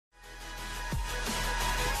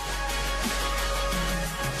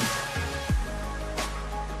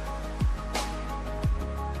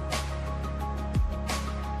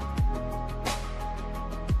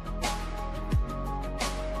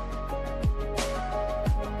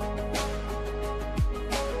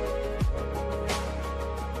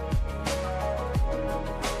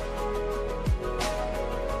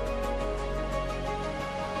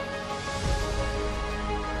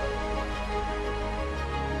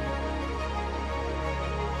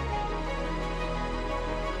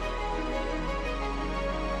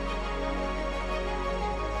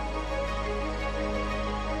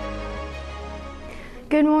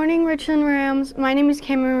Good morning, Richland Rams. My name is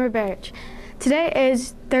Cameron Roberich. Today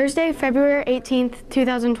is Thursday, February 18th,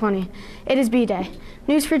 2020. It is B-Day.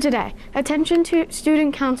 News for today. Attention to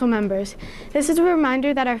student council members. This is a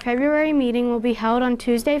reminder that our February meeting will be held on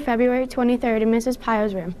Tuesday, February 23rd in Mrs.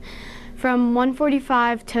 Pio's room from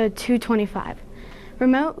 1:45 to 2:25.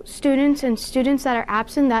 Remote students and students that are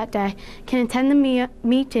absent that day can attend the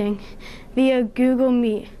meeting via Google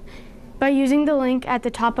Meet by using the link at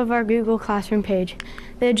the top of our Google Classroom page.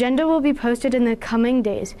 The agenda will be posted in the coming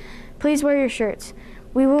days. Please wear your shirts.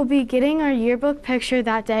 We will be getting our yearbook picture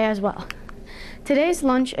that day as well. Today's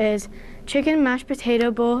lunch is chicken mashed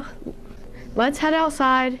potato bowl. Let's head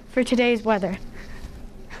outside for today's weather.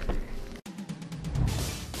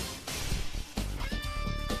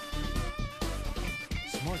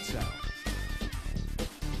 Smart Sound.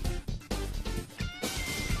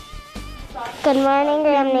 Good morning,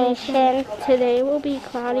 Ram Nation. Today will be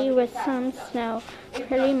cloudy with some snow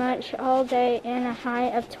pretty much all day and a high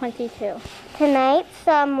of 22. Tonight,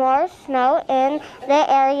 some more snow in the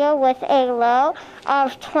area with a low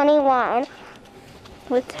of 21.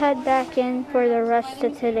 Let's head back in for the rest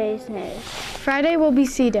of today's news. Friday will be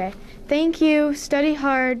C-Day. Thank you, study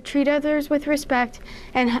hard, treat others with respect,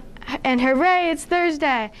 and hooray, it's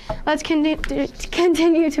Thursday. Let's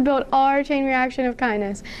continue to build our chain reaction of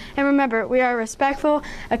kindness. And remember, we are respectful,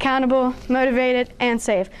 accountable, motivated, and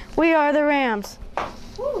safe. We are the Rams.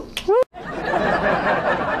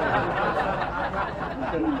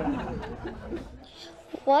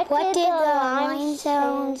 What did the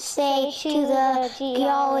limestone say to the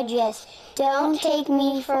geologist? Don't take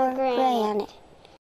me for granted.